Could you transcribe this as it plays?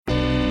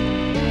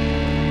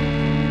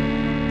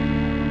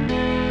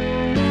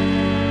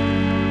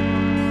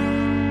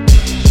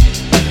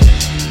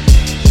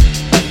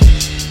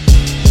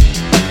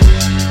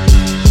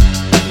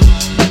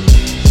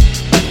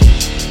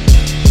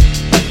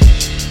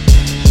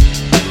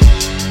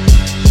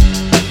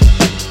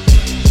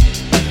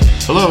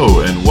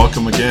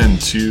welcome again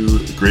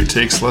to Great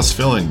Takes Less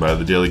Filling by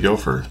the Daily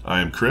Gopher.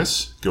 I am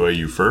Chris, Go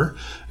AU Fur,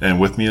 and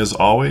with me as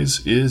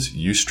always is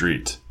U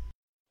Street.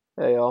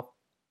 Hey y'all.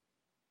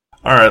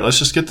 All right, let's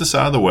just get this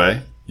out of the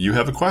way. You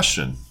have a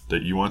question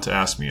that you want to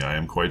ask me, I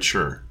am quite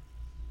sure.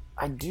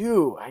 I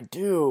do.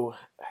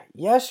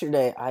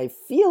 Yesterday, I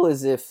feel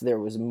as if there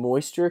was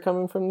moisture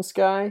coming from the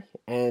sky,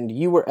 and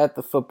you were at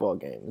the football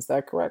game. Is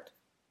that correct?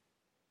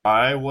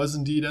 I was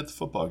indeed at the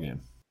football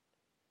game.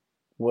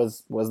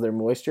 Was there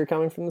moisture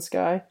coming from the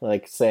sky?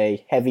 Like,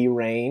 say, heavy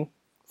rain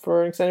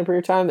for an extended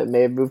period of time that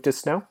may have moved to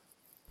snow?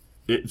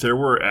 There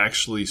were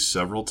actually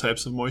several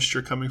types of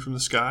moisture coming from the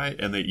sky,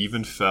 and they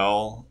even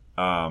fell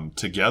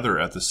together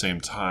at the same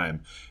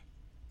time.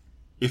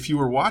 If you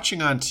were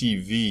watching on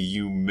TV,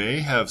 you may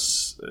have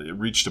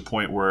reached a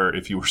point where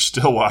if you were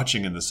still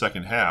watching in the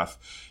second half,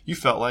 you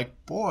felt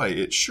like, boy,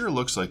 it sure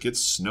looks like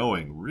it's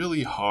snowing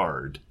really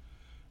hard.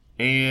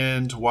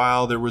 And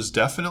while there was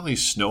definitely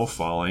snow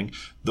falling,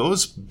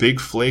 those big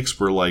flakes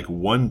were like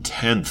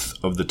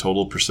 1/10 of the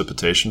total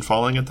precipitation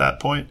falling at that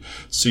point.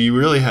 So you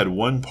really had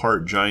 1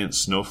 part giant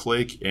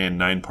snowflake and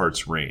 9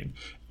 parts rain.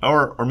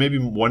 Or maybe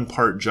 1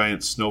 part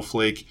giant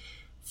snowflake,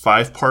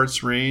 5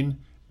 parts rain,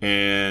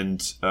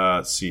 and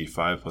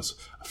 5 plus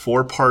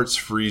 4 parts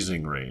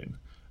freezing rain.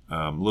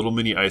 Little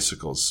mini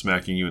icicles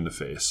smacking you in the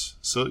face.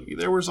 So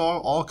there was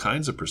all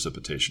kinds of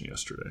precipitation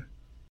yesterday.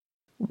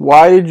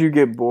 Why did you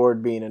get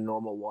bored being a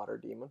normal water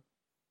demon?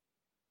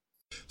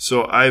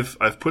 So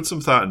I've put some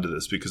thought into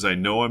this because I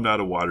know I'm not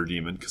a water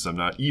demon because I'm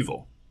not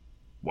evil.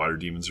 Water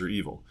demons are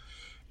evil.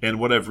 And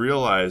what I've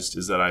realized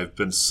is that I've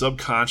been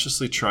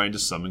subconsciously trying to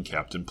summon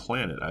Captain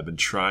Planet. I've been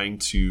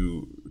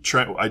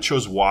I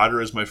chose water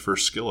as my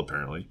first skill,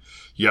 apparently.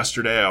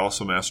 Yesterday, I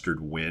also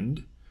mastered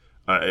wind.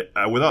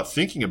 Without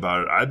thinking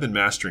about it, I've been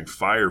mastering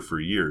fire for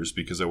years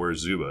because I wear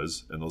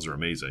Zubas, and those are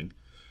amazing.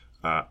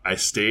 I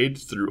stayed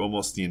through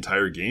almost the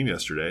entire game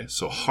yesterday.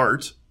 So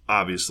heart,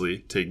 obviously,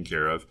 taken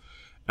care of.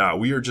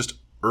 We are just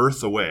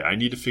Earth away. I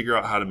need to figure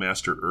out how to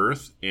master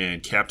Earth,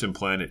 and Captain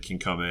Planet can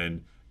come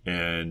in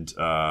and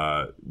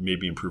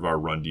maybe improve our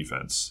run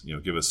defense.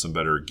 Give us some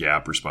better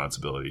gap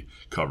responsibility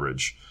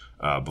coverage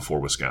before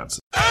Wisconsin.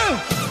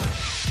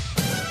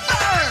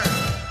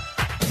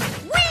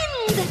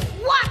 Wind,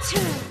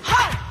 water,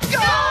 go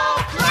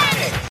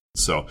planet!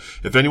 So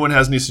if anyone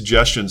has any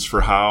suggestions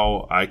for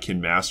how I can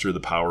master the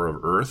power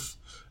of Earth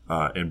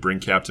and bring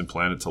Captain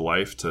Planet to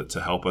life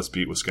to help us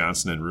beat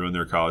Wisconsin and ruin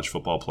their college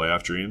football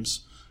playoff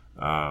dreams,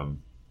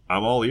 I'm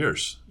all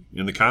ears.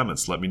 In the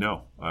comments, let me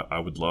know. I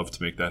would love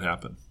to make that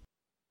happen.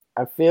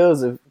 I feel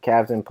as if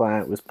Captain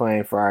Planet was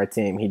playing for our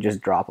team. He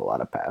just dropped a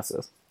lot of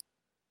passes.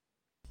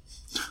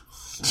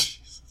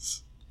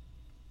 Jesus.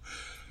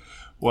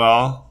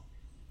 Well,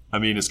 I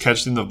mean, is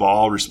catching the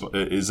ball,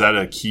 is that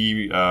a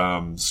key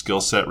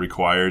skill set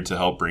required to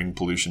help bring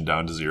pollution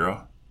down to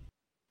zero?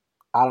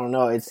 I don't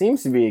know. It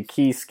seems to be a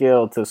key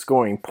skill to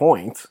scoring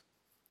points.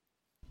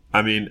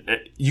 I mean,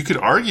 you could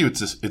argue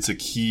it's a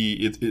key.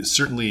 It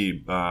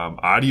certainly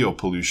audio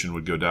pollution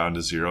would go down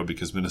to zero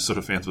because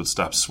Minnesota fans would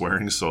stop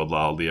swearing so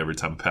loudly every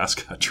time a pass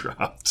got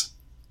dropped.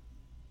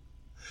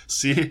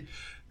 See,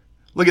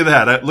 look at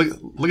that.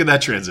 Look at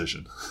that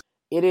transition.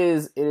 It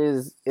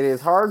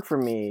is hard for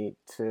me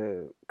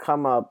to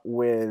come up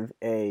with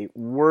a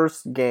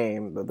worst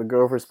game that the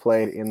Gophers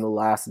played in the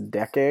last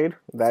decade.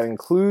 That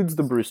includes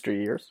the Brewster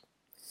years.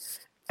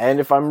 And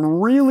if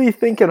I'm really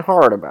thinking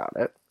hard about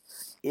it,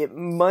 it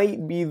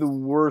might be the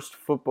worst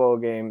football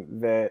game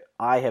that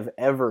I have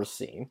ever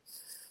seen.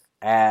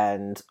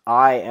 And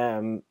I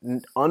am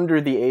under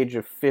the age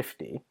of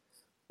 50,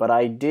 but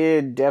I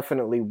did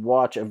definitely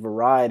watch a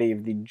variety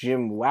of the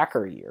Jim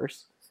Wacker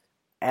years.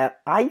 And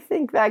I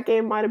think that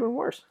game might have been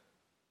worse.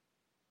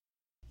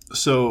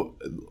 So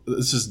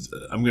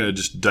I'm going to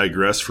just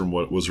digress from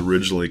what was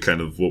originally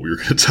kind of what we were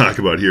going to talk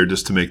about here,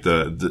 just to make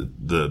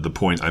the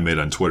point I made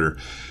on Twitter.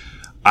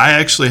 I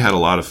actually had a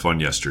lot of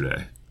fun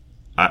yesterday.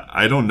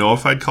 I don't know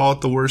if I'd call it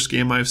the worst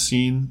game I've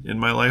seen in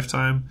my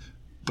lifetime,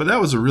 but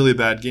that was a really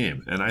bad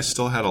game, and I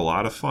still had a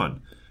lot of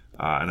fun.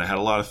 And I had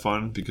a lot of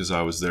fun because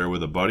I was there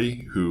with a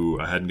buddy who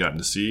I hadn't gotten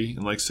to see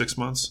in like 6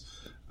 months,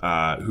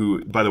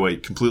 who, by the way,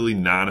 completely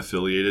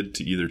non-affiliated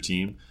to either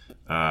team,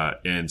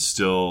 and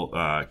still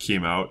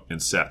came out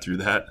and sat through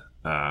that.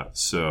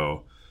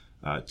 So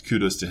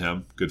kudos to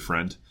him, good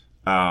friend.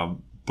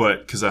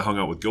 But because I hung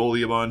out with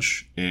Goalie a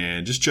bunch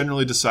and just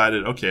generally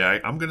decided, okay,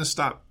 I'm going to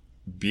stop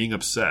being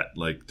upset.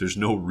 Like, there's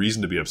no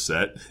reason to be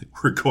upset.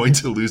 We're going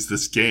to lose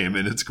this game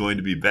and it's going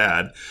to be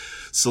bad.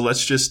 So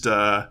let's just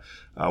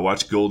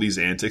watch Goldie's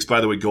antics. By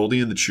the way,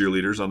 Goldie and the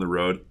cheerleaders on the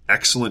road,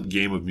 excellent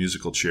game of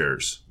musical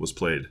chairs was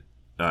played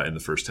in the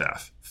first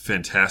half.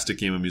 Fantastic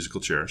game of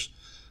musical chairs.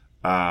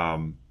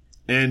 And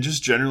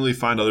just generally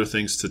find other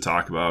things to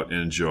talk about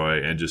and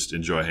just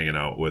enjoy hanging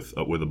out with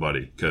a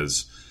buddy,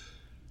 because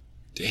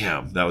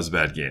damn, that was a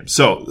bad game.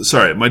 So,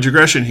 sorry, my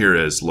digression here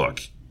is,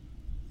 look,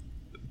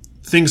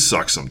 things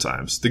suck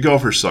sometimes. The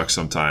Gophers suck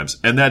sometimes.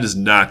 And that is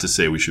not to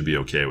say we should be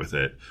okay with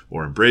it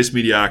or embrace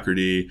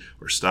mediocrity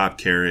or stop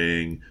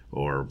caring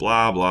or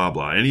blah, blah,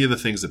 blah. Any of the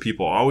things that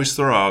people always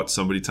throw out.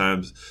 Somebody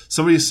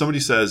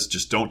says,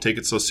 just don't take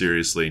it so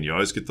seriously, and you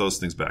always get those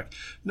things back.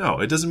 No,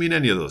 it doesn't mean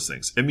any of those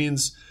things. It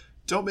means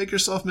don't make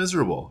yourself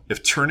miserable.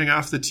 If turning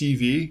off the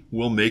TV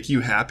will make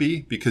you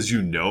happy because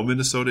you know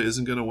Minnesota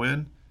isn't going to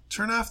win,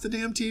 turn off the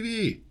damn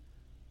TV.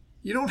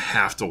 You don't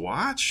have to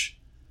watch.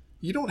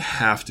 You don't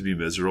have to be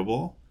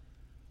miserable.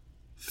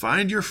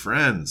 Find your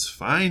friends.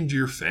 Find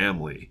your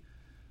family.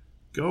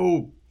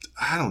 Go,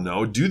 I don't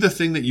know, do the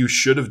thing that you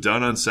should have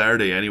done on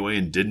Saturday anyway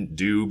and didn't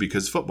do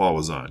because football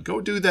was on.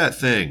 Go do that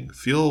thing.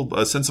 Feel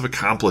a sense of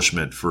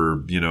accomplishment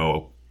for,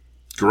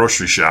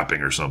 grocery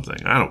shopping or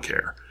something. I don't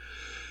care.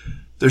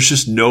 There's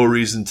just no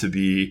reason to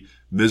be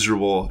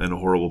miserable and a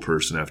horrible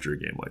person after a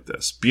game like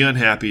this. Be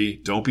unhappy.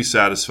 Don't be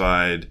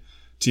satisfied.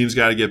 Team's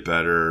got to get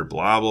better.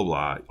 Blah, blah,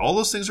 blah. All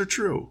those things are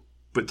true.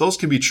 But those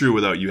can be true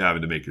without you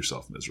having to make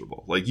yourself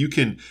miserable. Like you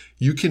can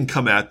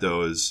come at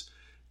those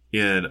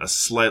in a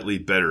slightly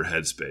better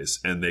headspace,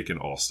 and they can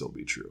all still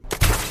be true.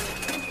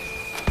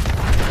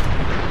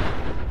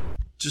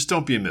 Just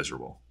don't be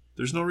miserable.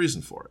 There's no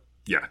reason for it.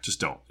 Yeah, just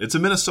don't. It's a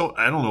Minnesota.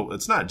 I don't know.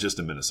 It's not just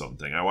a Minnesotan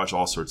thing. I watch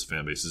all sorts of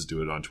fan bases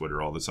do it on Twitter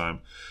all the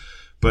time.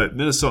 But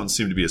Minnesotans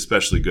seem to be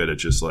especially good at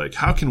just like,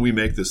 how can we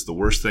make this the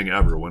worst thing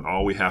ever when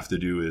all we have to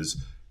do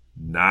is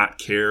not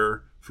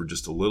care for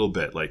just a little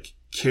bit? Like,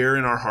 care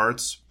in our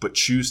hearts, but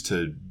choose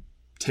to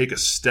take a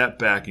step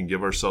back and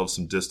give ourselves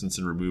some distance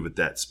and remove at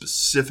that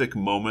specific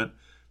moment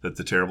that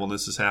the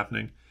terribleness is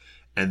happening,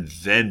 and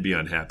then be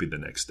unhappy the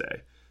next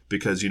day.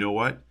 Because you know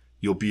what?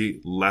 You'll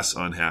be less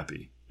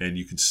unhappy, and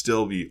you can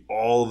still be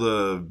all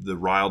the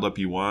riled up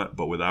you want,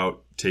 but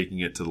without taking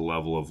it to the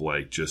level of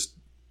like just,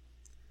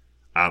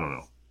 I don't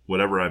know,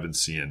 whatever I've been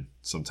seeing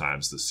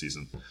sometimes this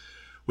season.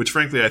 Which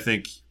frankly, I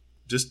think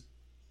just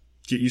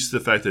get used to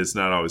the fact that it's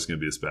not always going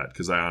to be this bad,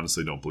 because I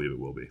honestly don't believe it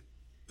will be.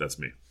 That's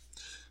me.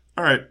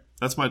 All right,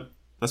 that's my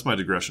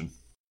digression.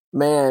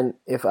 Man,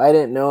 if I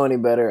didn't know any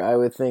better, I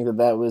would think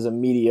that was a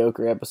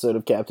mediocre episode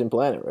of Captain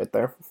Planet right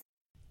there.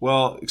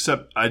 Well,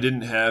 except I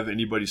didn't have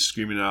anybody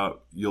screaming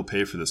out, "You'll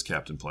pay for this,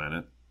 Captain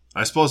Planet."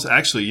 I suppose,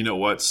 actually, you know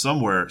what?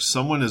 Somewhere,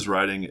 someone is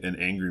writing an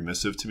angry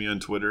missive to me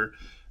on Twitter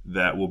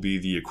that will be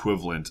the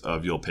equivalent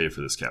of "You'll pay for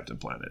this, Captain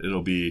Planet."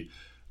 It'll be,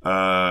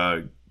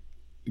 Golden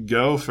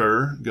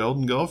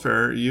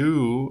Gopher,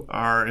 you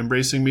are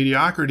embracing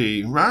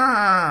mediocrity.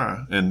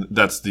 Rah! And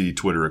that's the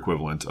Twitter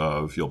equivalent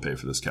of "You'll pay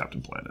for this,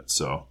 Captain Planet."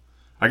 So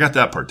I got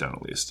that part down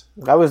at least.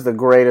 That was the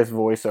greatest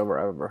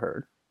voiceover I've ever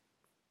heard.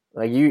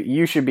 Like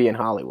you should be in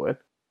Hollywood.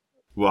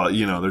 Well,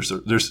 there's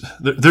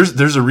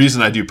a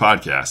reason I do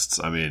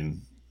podcasts. I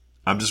mean,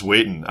 I'm just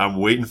waiting. I'm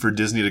waiting for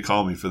Disney to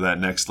call me for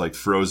that next like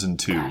Frozen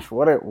 2. Gosh,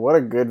 what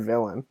a good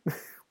villain.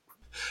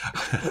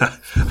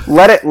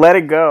 Let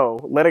it go.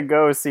 Let it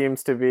go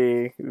seems to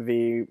be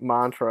the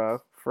mantra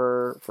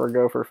for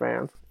Gopher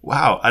fans.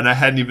 Wow, and I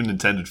hadn't even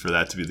intended for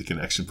that to be the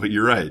connection, but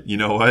you're right. You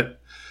know what?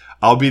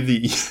 I'll be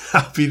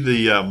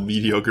the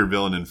mediocre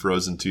villain in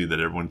Frozen 2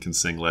 that everyone can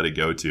sing "Let It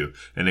Go" to,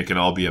 and it can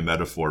all be a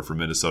metaphor for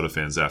Minnesota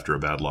fans after a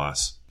bad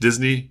loss.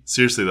 Disney,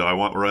 seriously though, I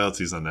want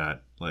royalties on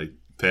that. Like,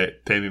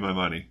 pay me my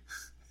money.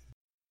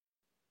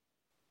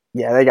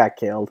 Yeah, they got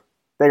killed.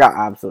 They got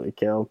absolutely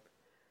killed.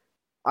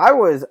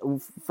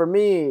 For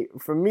me,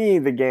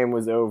 the game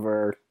was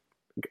over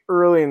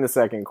early in the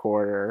second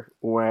quarter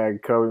when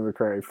Kobe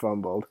McCrary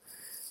fumbled.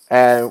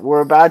 And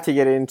we're about to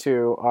get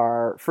into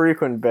our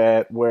frequent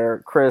bit where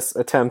Chris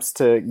attempts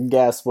to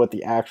guess what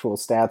the actual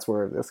stats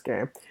were of this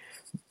game.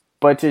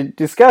 But to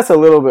discuss a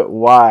little bit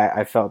why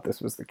I felt this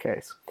was the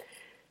case.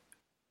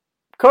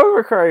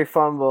 Kobe McCrary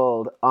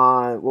fumbled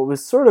on what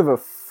was sort of a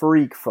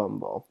freak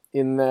fumble,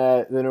 in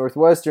that the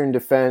Northwestern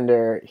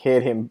defender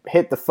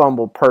hit the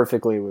fumble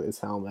perfectly with his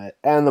helmet,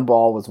 and the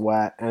ball was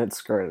wet, and it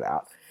skirted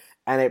out.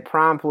 And it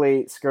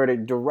promptly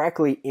skirted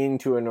directly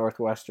into a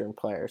Northwestern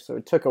player. So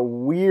it took a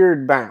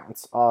weird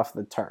bounce off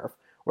the turf,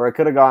 where it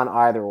could have gone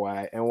either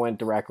way, and went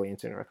directly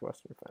into a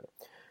Northwestern defender.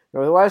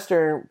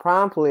 Northwestern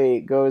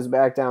promptly goes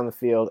back down the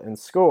field and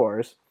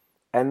scores,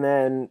 and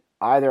then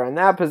either on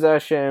that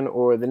possession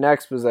or the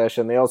next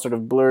possession, they all sort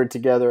of blurred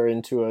together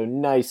into a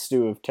nice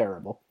stew of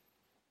terrible.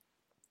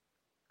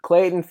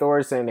 Clayton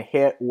Thorson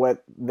hit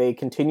what they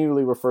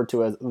continually refer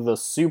to as the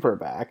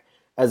superback,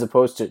 as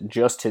opposed to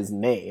just his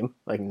name,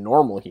 like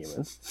normal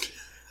humans.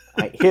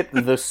 I hit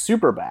the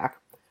superback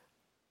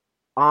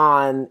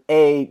on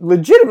a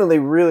legitimately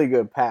really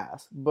good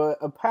pass, but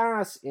a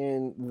pass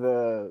in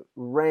the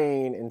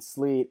rain and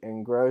sleet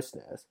and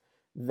grossness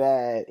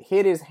that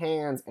hit his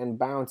hands and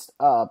bounced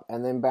up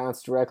and then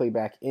bounced directly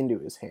back into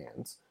his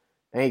hands.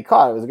 And he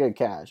caught it. It was a good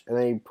catch. And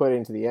then he put it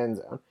into the end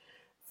zone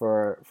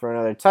for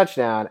another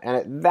touchdown. And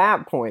at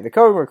that point, the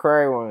Kobe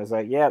McCrary one was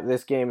like, yep,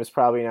 this game is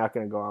probably not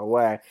going to go our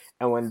way.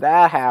 And when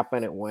that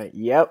happened, it went,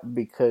 yep,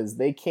 because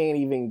they can't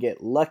even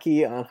get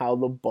lucky on how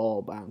the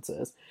ball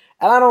bounces.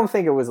 And I don't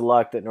think it was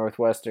luck that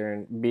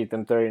Northwestern beat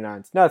them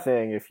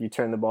 39-0. If you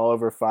turn the ball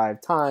over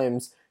 5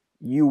 times,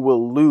 you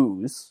will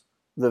lose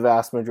the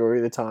vast majority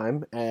of the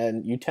time,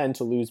 and you tend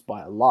to lose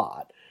by a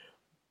lot.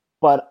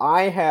 But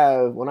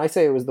when I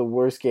say it was the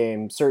worst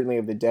game, certainly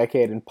of the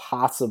decade and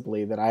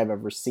possibly that I've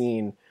ever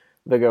seen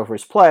the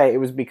Gophers play, it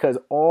was because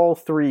all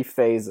three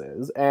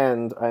phases,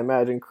 and I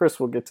imagine Chris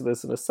will get to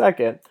this in a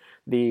second,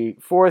 the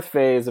fourth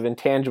phase of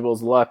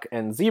intangibles, luck,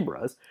 and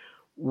zebras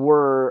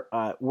were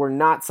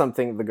not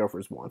something the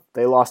Gophers won.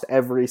 They lost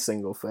every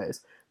single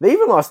phase. They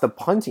even lost the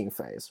punting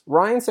phase.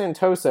 Ryan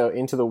Santoso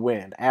into the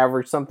wind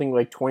averaged something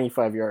like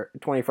 25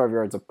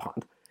 yards of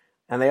punt,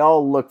 and they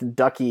all looked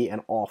ducky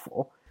and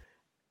awful.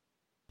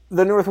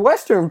 The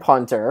Northwestern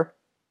punter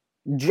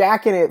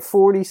jacking it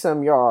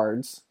 40-some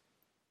yards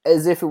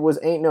as if it was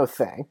ain't no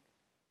thing.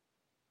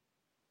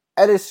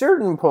 At a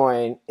certain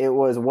point, it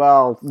was,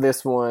 well,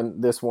 this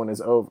one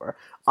is over.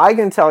 I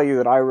can tell you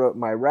that I wrote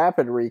my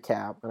rapid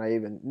recap, and I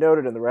even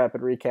noted in the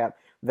rapid recap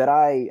that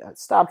I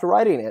stopped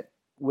writing it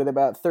with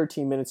about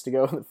 13 minutes to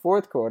go in the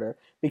fourth quarter,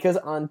 because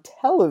on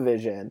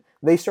television,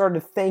 they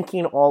started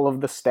thanking all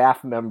of the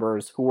staff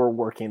members who were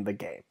working the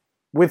game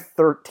with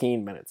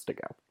 13 minutes to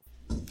go.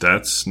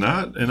 That's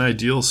not an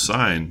ideal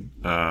sign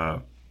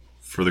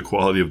for the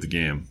quality of the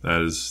game.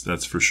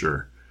 That's for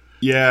sure.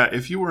 Yeah,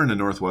 if you weren't a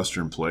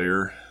Northwestern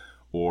player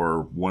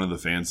or one of the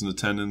fans in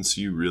attendance,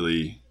 you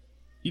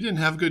didn't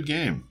have a good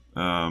game.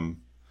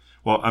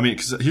 Well, I mean,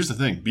 because here's the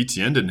thing.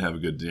 BTN didn't have a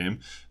good game.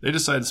 They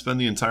decided to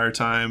spend the entire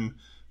time,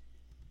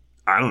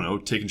 I don't know,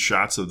 taking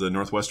shots of the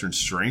Northwestern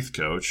strength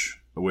coach,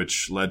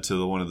 which led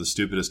to one of the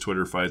stupidest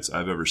Twitter fights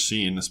I've ever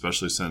seen,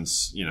 especially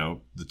since,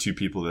 the two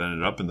people that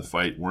ended up in the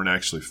fight weren't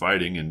actually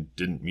fighting and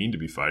didn't mean to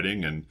be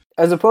fighting. And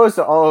as opposed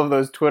to all of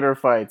those Twitter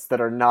fights that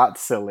are not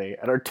silly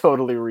and are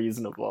totally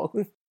reasonable.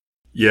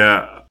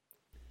 Yeah.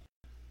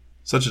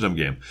 Such a dumb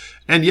game.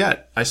 And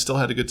yet, I still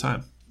had a good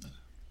time.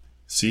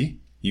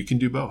 See? You can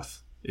do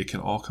both. It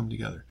can all come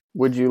together.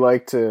 Would you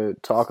like to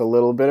talk a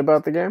little bit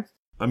about the game?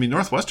 I mean,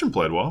 Northwestern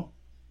played well.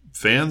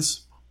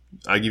 Fans,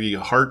 I give you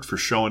a heart for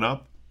showing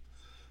up.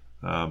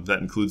 That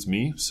includes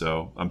me,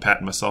 so I'm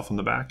patting myself on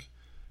the back.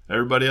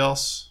 Everybody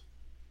else,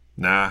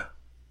 nah.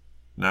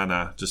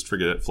 Just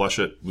forget it. Flush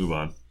it. Move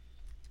on.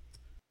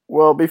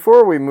 Well,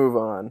 before we move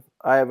on,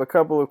 I have a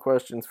couple of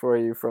questions for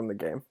you from the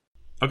game.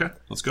 Okay,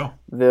 let's go.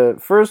 The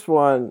first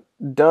one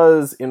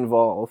does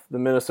involve the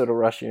Minnesota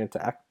rushing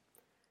attack.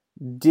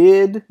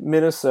 Did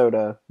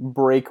Minnesota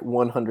break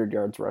 100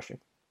 yards rushing?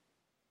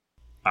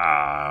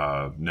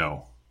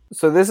 No.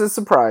 So this is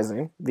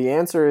surprising. The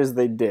answer is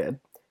they did.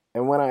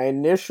 And when I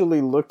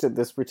initially looked at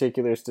this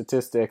particular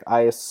statistic,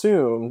 I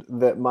assumed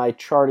that my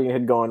charting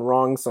had gone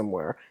wrong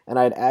somewhere, and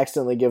I had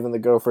accidentally given the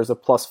Gophers a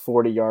plus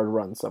 40-yard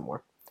run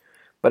somewhere.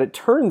 But it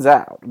turns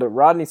out that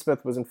Rodney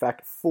Smith was in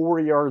fact 4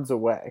 yards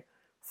away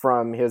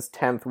from his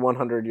 10th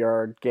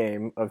 100-yard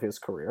game of his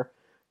career.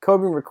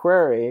 Kobe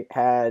McQuarrie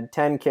had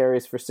 10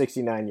 carries for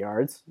 69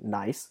 yards,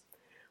 nice,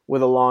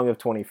 with a long of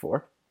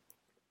 24.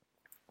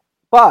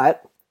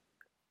 But,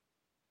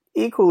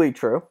 equally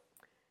true,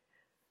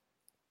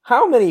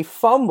 how many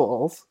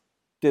fumbles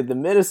did the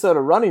Minnesota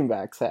running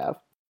backs have?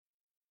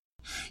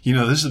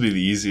 This would be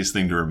the easiest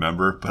thing to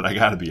remember, but I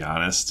got to be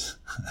honest.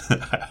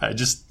 I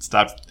just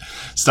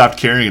stopped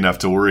caring enough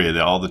to worry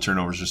that all the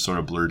turnovers just sort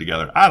of blurred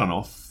together. I don't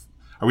know.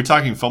 Are we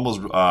talking fumbles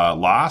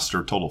lost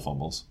or total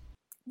fumbles?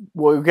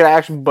 Well, we could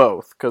actually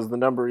both, because the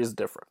number is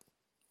different.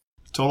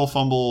 Total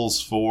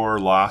fumbles 4,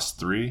 lost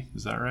 3.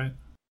 Is that right?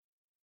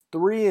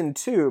 3 and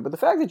 2, but the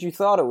fact that you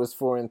thought it was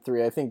 4 and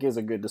 3, I think, is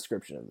a good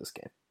description of this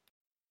game.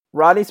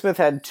 Rodney Smith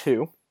had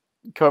 2.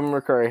 Kobe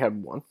McCurry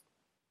had 1.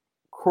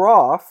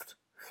 Croft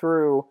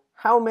threw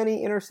how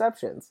many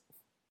interceptions?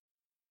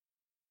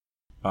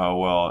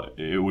 Well,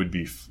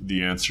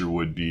 the answer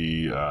would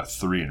be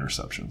 3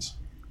 interceptions.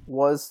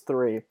 Was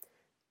 3.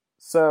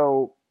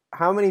 So,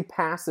 how many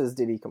passes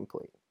did he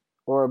complete?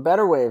 Or a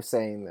better way of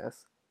saying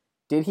this,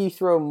 did he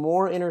throw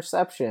more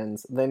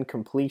interceptions than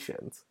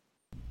completions?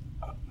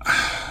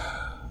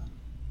 I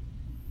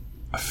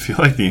feel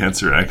like the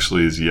answer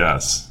actually is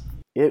yes.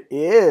 It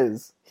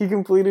is. He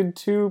completed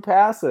 2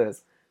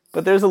 passes.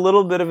 But there's a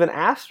little bit of an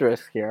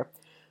asterisk here.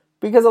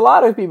 Because a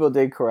lot of people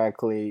did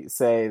correctly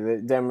say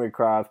that Demery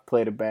Croft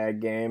played a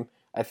bad game.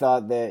 I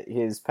thought that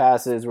his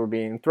passes were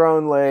being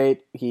thrown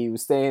late. He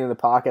was staying in the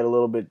pocket a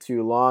little bit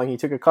too long. He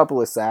took a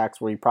couple of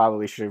sacks where he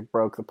probably should have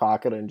broke the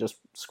pocket and just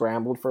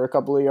scrambled for a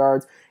couple of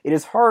yards. It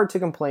is hard to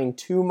complain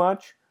too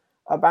much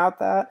about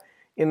that,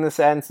 in the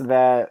sense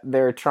that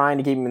they're trying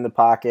to keep him in the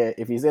pocket.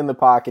 If he's in the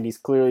pocket, he's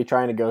clearly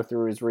trying to go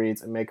through his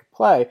reads and make a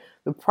play.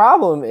 The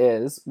problem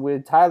is,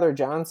 with Tyler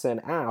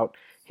Johnson out,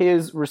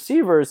 his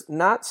receivers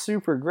not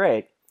super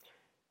great.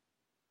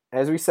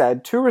 As we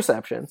said, 2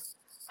 receptions.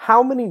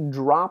 How many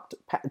dropped...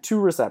 2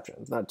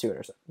 receptions, not 2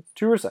 interceptions.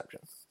 2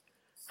 receptions.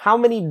 How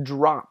many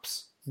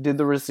drops did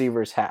the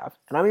receivers have?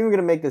 And I'm even going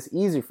to make this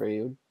easy for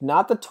you.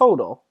 Not the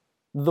total,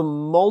 the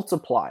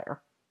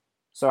multiplier.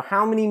 So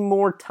how many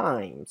more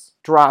times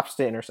drops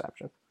to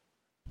interception?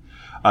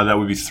 That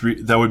would be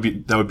 3. That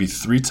would be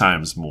 3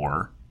 times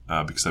more.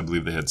 because I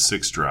believe they had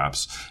 6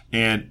 drops.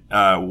 And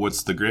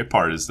what's the great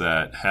part is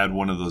that had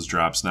one of those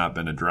drops not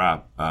been a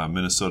drop,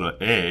 Minnesota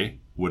A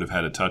would have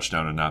had a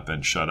touchdown and not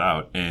been shut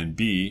out, and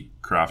B,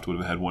 Croft would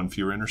have had 1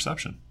 fewer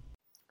interception.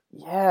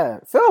 Yeah,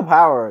 Philip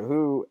Howard,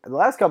 who the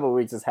last couple of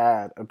weeks has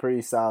had a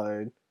pretty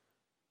solid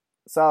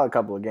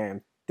couple of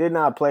games, did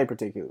not play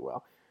particularly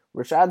well.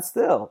 Rashad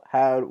Still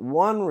had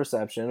 1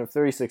 reception of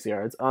 36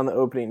 yards on the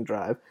opening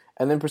drive,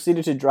 and then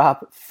proceeded to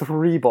drop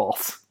 3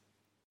 balls.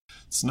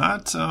 It's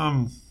not,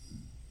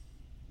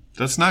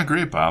 that's not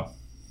great, Bob.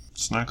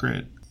 It's not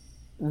great.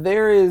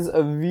 There is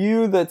a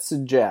view that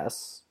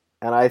suggests,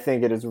 and I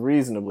think it is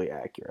reasonably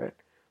accurate,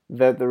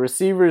 that the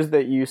receivers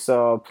that you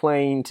saw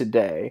playing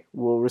today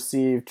will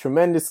receive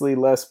tremendously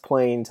less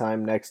playing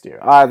time next year,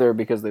 either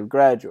because they've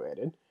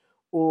graduated,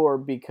 or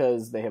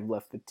because they have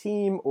left the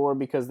team, or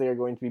because they are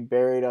going to be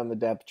buried on the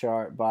depth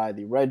chart by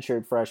the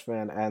redshirt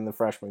freshmen and the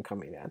freshmen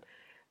coming in.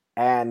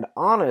 And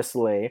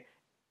honestly,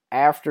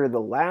 after the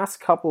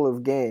last couple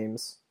of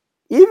games,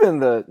 even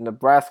the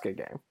Nebraska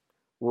game,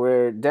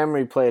 where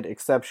Demery played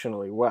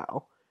exceptionally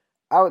well,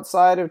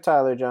 outside of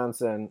Tyler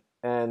Johnson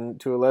and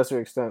to a lesser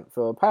extent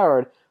Philip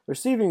Howard,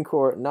 receiving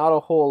corps, not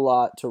a whole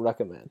lot to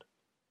recommend.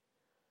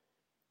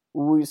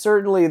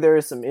 Certainly there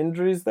are some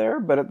injuries there,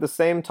 but at the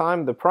same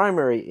time, the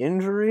primary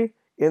injury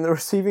in the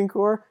receiving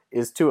corps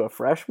is to a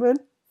freshman.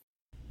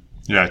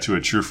 Yeah, to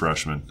a true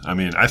freshman. I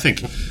mean, I think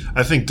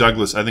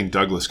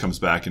Douglas comes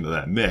back into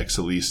that mix.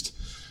 At least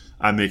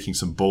I'm making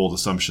some bold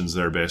assumptions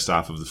there based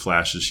off of the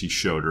flashes he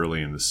showed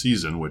early in the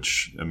season,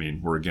 which, I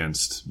mean, were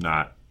against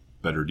not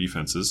better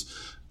defenses.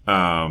 But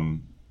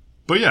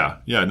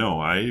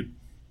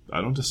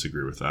I don't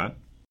disagree with that.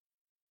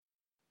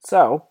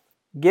 So,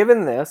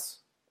 given this,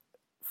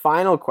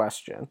 final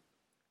question,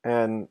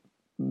 and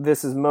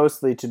this is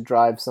mostly to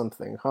drive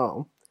something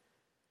home.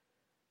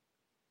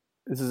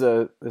 This is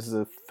a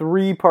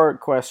 3-part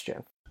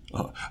question.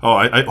 Hold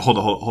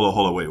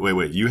on,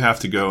 wait. You have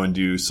to go and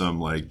do some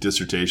like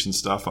dissertation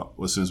stuff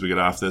as soon as we get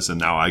off this, and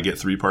now I get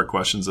 3-part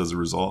questions as a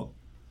result.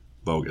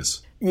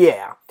 Bogus.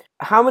 Yeah.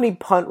 How many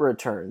punt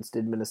returns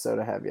did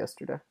Minnesota have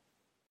yesterday?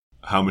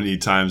 How many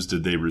times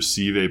did they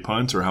receive a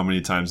punt, or how many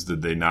times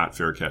did they not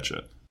fair catch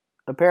it?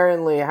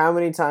 Apparently, how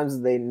many times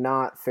did they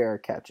not fair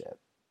catch it?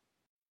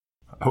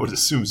 I would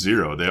assume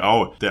 0. They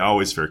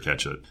always fair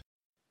catch it.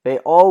 They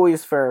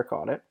always fair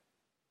caught it.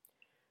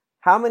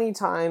 How many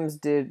times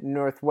did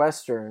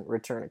Northwestern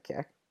return a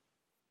kick?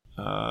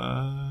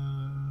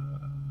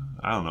 I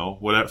don't know.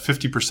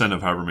 50%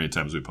 of however many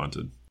times we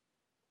punted.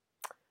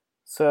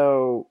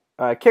 So,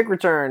 kick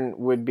return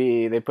would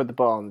be they put the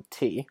ball on the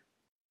tee.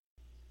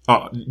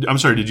 Oh, I'm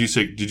sorry. Did you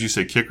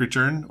say kick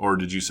return or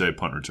did you say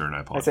punt return? I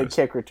apologize. I said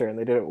kick return.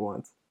 They did it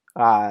once.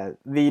 The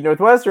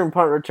Northwestern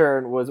punt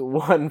return was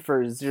 1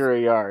 for 0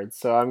 yards.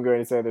 So I'm going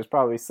to say there's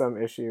probably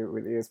some issue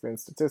with ESPN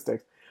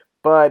statistics.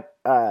 But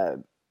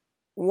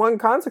one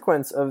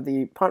consequence of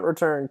the punt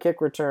return,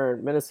 kick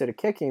return, Minnesota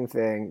kicking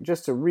thing,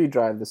 just to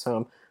redrive this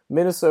home,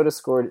 Minnesota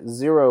scored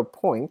 0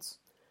 points.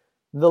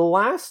 The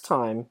last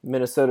time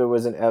Minnesota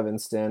was in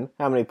Evanston,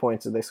 how many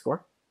points did they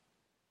score?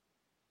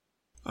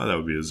 Oh, that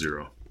would be a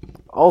 0.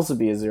 Also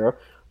be a 0.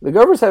 The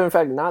Gophers have, in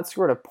fact, not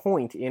scored a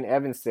point in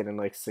Evanston in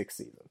like 6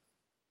 seasons.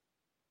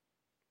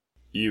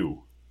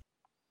 Ew.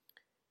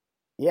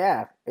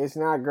 Yeah, it's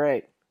not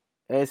great.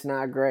 It's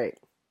not great.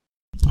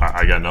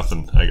 I got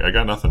nothing. I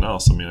got nothing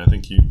else. I mean, I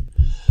think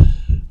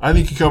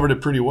you covered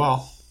it pretty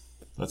well.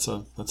 That's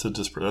a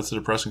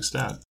depressing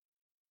stat.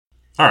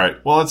 All right.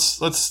 Well,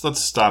 let's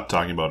stop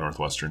talking about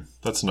Northwestern.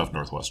 That's enough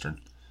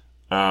Northwestern.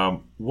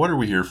 What are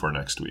we here for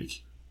next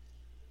week?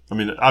 I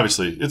mean,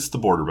 obviously, it's the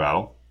border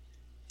battle.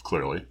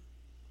 Clearly,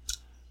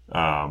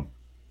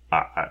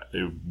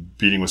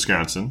 beating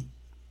Wisconsin,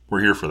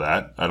 we're here for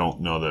that. I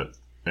don't know that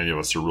any of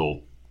us are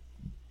real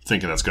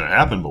thinking that's going to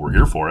happen, but we're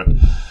here for it.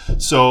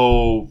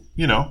 So,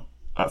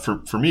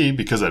 for me,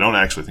 because I don't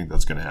actually think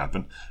that's going to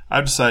happen,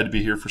 I've decided to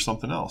be here for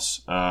something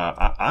else.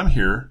 I'm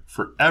here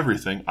for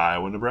everything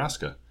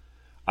Iowa-Nebraska.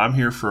 I'm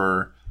here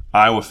for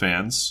Iowa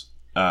fans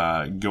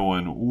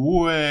going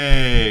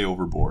way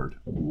overboard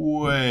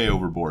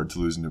to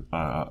losing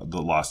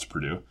the loss to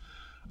Purdue.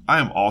 I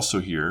am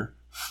also here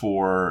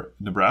for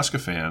Nebraska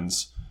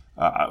fans.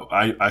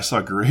 I saw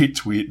a great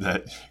tweet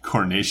that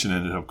Coronation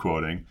ended up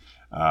quoting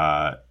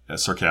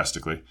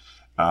sarcastically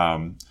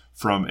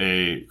from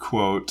a,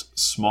 quote,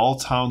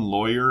 small-town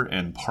lawyer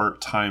and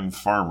part-time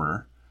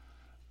farmer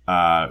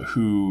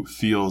who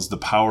feels the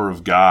power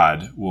of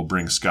God will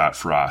bring Scott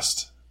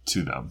Frost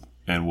to them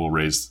and will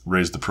raise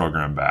the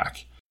program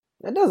back.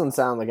 That doesn't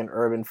sound like an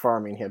urban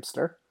farming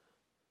hipster.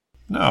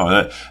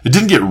 No, it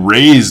didn't get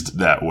raised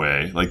that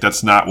way. Like,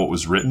 that's not what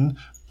was written.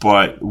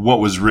 But what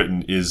was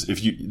written is,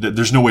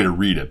 there's no way to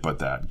read it but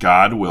that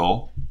God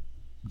will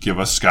give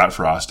us Scott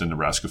Frost, and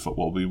Nebraska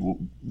football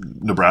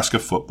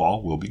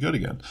will be good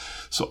again.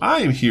 So I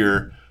am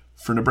here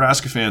for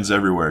Nebraska fans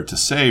everywhere to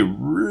say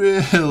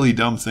really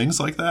dumb things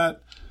like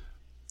that,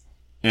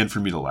 and for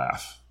me to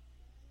laugh.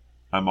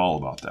 I'm all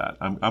about that.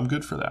 I'm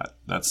good for that.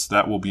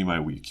 That will be my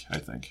week, I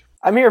think.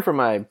 I'm here for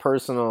my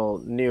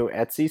personal new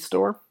Etsy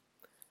store.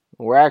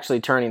 We're actually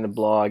turning the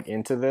blog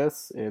into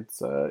this.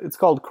 It's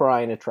called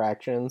Crying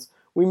Attractions.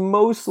 We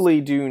mostly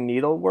do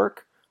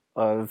needlework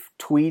of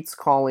tweets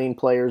calling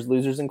players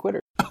losers and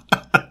quitters.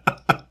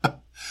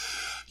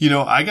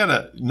 Now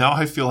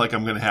I feel like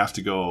I'm going to have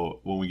to go,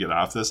 when we get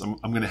off this, I'm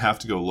going to have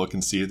to go look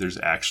and see if there's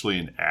actually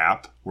an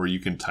app where you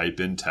can type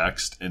in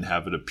text and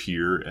have it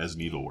appear as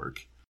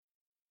needlework.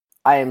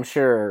 I am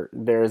sure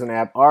there's an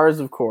app. Ours,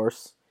 of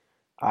course.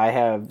 I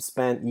have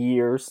spent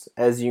years,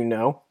 as you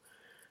know,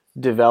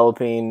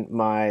 developing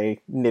my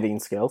knitting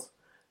skills.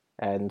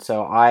 And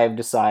so I've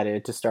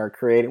decided to start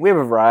creating. We have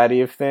a variety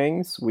of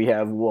things. We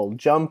have wool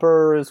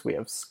jumpers, we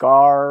have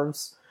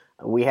scarves,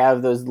 we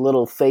have those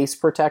little face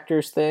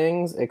protectors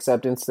things,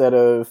 except instead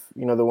of,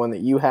 the one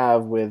that you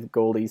have with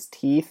Goldie's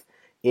teeth,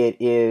 it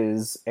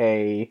is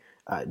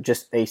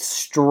just a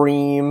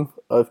stream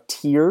of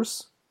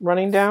tears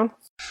running down.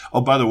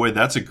 Oh, by the way,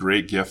 that's a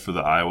great gift for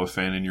the Iowa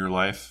fan in your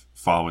life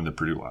following the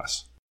Purdue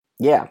loss.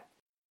 Yeah.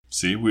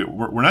 See, we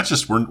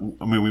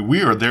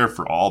are there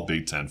for all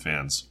Big Ten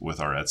fans with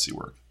our Etsy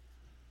work.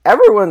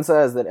 Everyone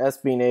says that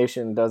SB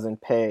Nation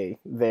doesn't pay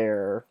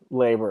their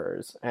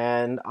laborers,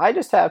 and I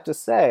just have to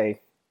say,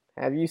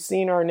 have you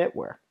seen our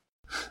knitwear?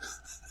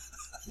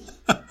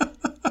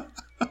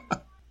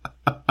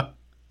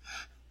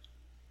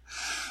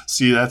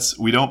 See,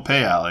 we don't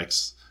pay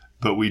Alex,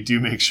 but we do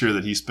make sure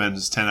that he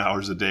spends 10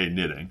 hours a day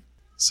knitting.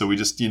 So we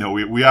just,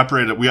 we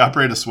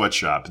operate a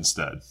sweatshop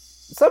instead.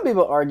 Some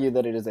people argue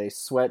that it is a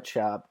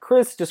sweatshop.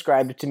 Chris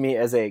described it to me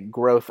as a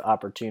growth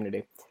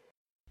opportunity.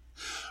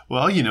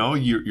 Well,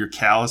 your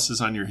calluses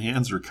on your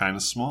hands are kind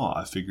of small.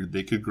 I figured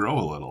they could grow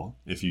a little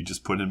if you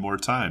just put in more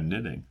time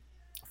knitting.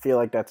 I feel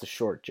like that's a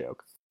short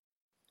joke.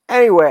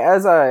 Anyway,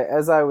 as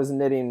I was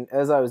knitting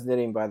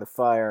by the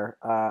fire,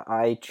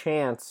 I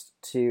chanced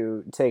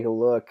to take a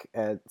look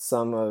at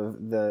some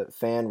of the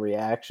fan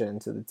reaction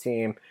to the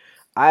team.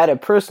 I had a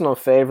personal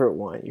favorite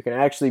one. You can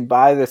actually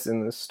buy this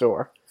in the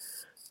store,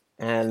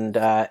 and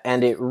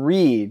it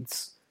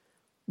reads,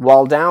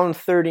 "While down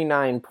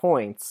 39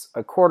 points,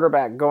 a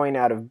quarterback going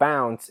out of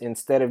bounds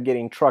instead of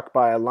getting trucked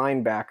by a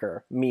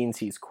linebacker means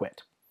he's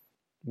quit."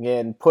 You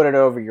can put it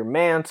over your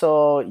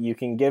mantle. You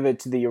can give it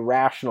to the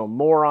irrational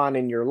moron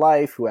in your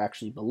life who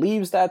actually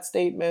believes that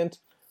statement.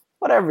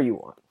 Whatever you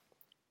want.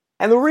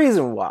 And the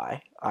reason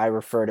why I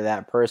refer to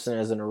that person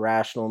as an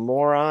irrational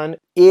moron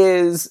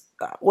is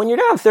when you're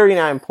down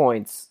 39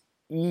 points,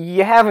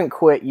 you haven't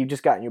quit, you've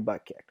just gotten your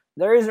butt kicked.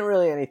 There isn't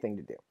really anything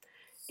to do.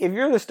 If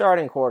you're the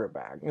starting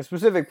quarterback, the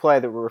specific play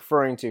that we're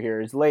referring to here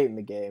is late in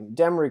the game.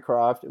 Demery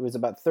Croft, it was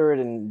about third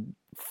and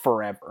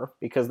forever,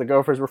 because the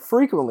Gophers were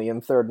frequently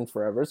in third and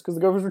forevers, because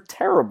the Gophers were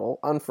terrible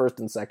on first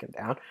and second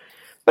down.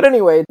 But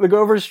anyway, the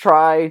Gophers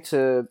try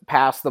to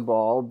pass the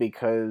ball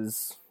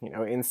because,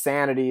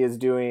 insanity is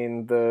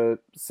doing the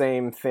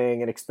same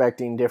thing and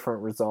expecting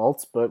different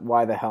results, but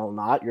why the hell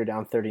not? You're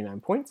down 39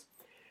 points.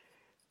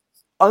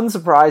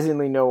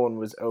 Unsurprisingly, no one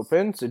was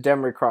open, so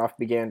Demery Croft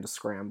began to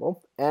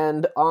scramble.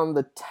 And on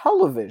the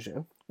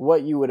television,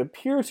 what you would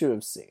appear to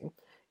have seen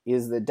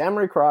is that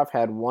Demery Croft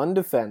had one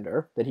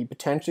defender that he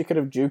potentially could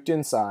have juked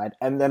inside,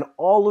 and then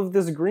all of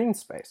this green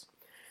space.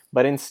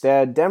 But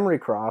instead, Demery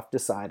Croft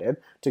decided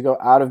to go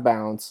out of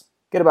bounds,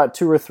 get about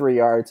 2 or 3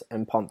 yards,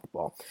 and punt the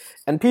ball.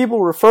 And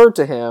people refer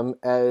to him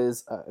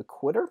as a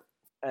quitter.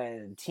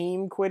 And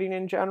team quitting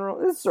in general.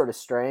 This is sort of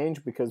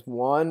strange because,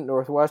 one,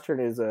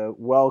 Northwestern is a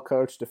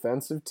well-coached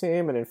defensive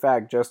team, and in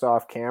fact, just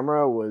off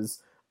camera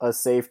was a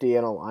safety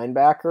and a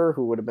linebacker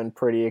who would have been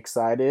pretty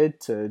excited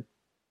to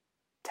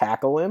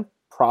tackle him,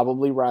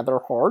 probably rather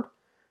hard.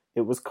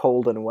 It was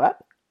cold and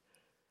wet.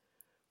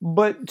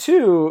 But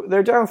two,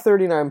 they're down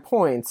 39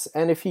 points,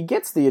 and if he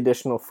gets the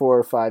additional 4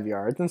 or 5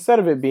 yards, instead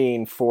of it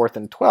being 4th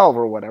and 12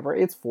 or whatever,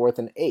 it's 4th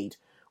and 8,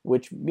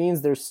 which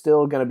means they're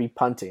still going to be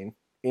punting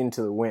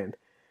into the wind.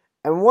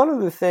 And one of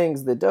the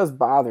things that does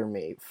bother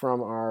me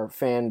from our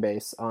fan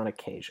base on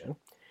occasion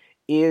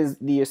is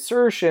the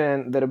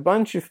assertion that a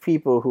bunch of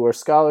people who are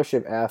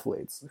scholarship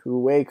athletes, who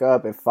wake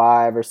up at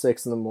 5 or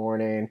 6 in the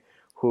morning,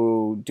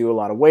 who do a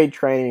lot of weight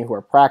training, who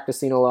are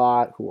practicing a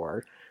lot, who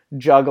are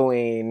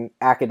juggling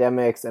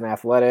academics and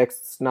athletics.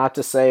 It's not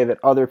to say that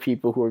other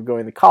people who are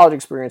going the college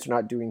experience are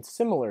not doing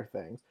similar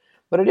things,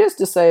 but it is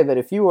to say that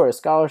if you are a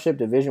scholarship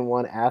Division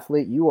I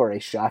athlete, you are a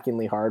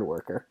shockingly hard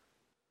worker.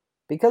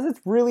 Because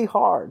it's really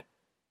hard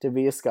to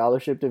be a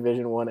scholarship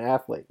Division I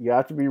athlete. You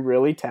have to be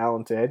really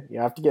talented, you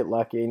have to get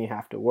lucky, and you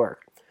have to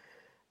work.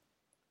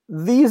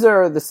 These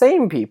are the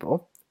same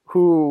people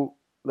who,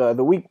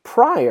 the week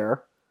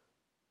prior,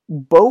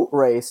 boat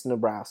raced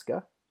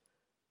Nebraska,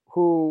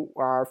 who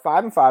are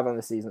 5-5 on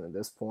the season at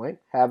this point,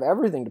 have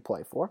everything to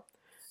play for,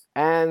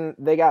 and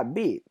they got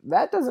beat.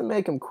 That doesn't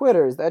make them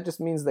quitters, that just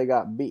means they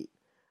got beat.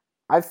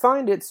 I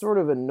find it sort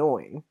of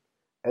annoying,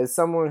 as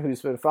someone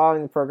who's been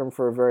following the program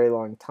for a very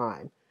long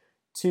time,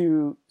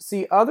 to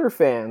see other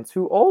fans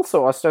who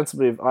also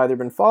ostensibly have either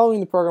been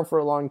following the program for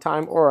a long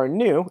time or are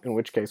new, in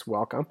which case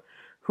welcome,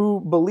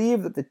 who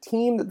believe that the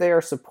team that they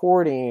are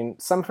supporting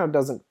somehow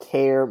doesn't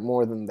care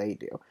more than they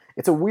do.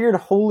 It's a weird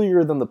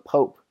holier than the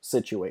Pope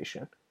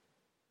situation,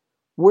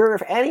 where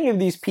if any of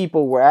these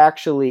people were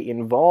actually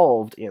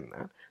involved in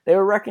that, they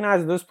would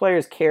recognize that those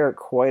players care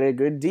quite a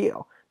good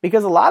deal.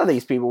 Because a lot of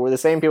these people were the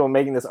same people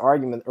making this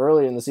argument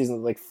earlier in the season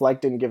that, like, Fleck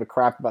didn't give a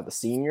crap about the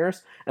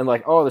seniors, and,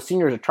 like, oh, the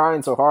seniors are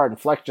trying so hard,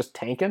 and Fleck's just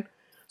tanking.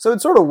 So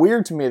it's sort of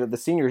weird to me that the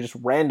seniors just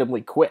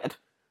randomly quit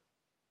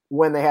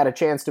when they had a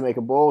chance to make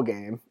a bowl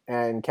game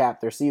and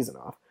cap their season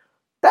off.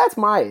 That's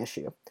my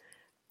issue.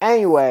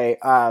 Anyway,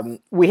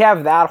 we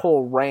have that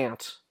whole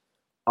rant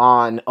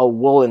on a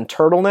woolen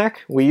turtleneck.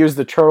 We used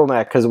the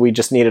turtleneck because we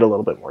just needed a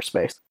little bit more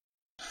space.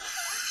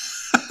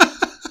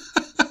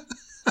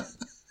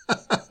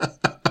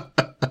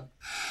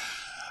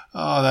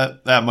 Oh,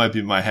 that might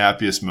be my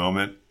happiest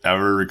moment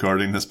ever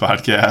recording this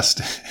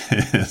podcast.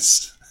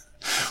 Is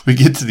we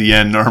get to the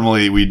end.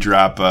 Normally, we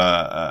drop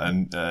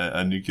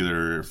a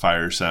nuclear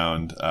fire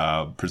sound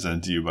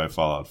presented to you by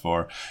Fallout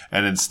 4,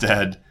 and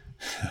instead,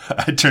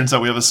 it turns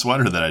out we have a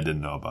sweater that I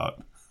didn't know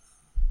about.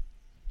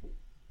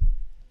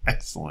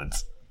 Excellent.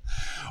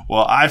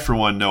 Well, I, for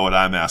one, know what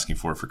I'm asking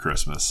for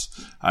Christmas.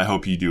 I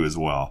hope you do as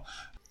well.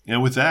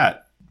 And with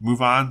that,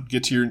 move on.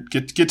 Get to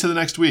the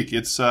next week.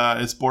 It's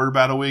Border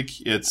Battle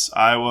Week. It's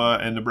Iowa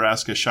and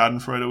Nebraska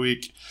Schadenfreude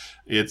Week.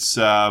 It's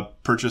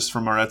Purchase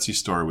from our Etsy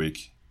store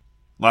week.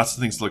 Lots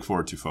of things to look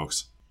forward to,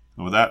 folks.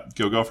 And with that,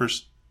 go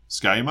Gophers.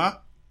 Skyima.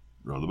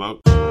 Row the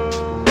boat.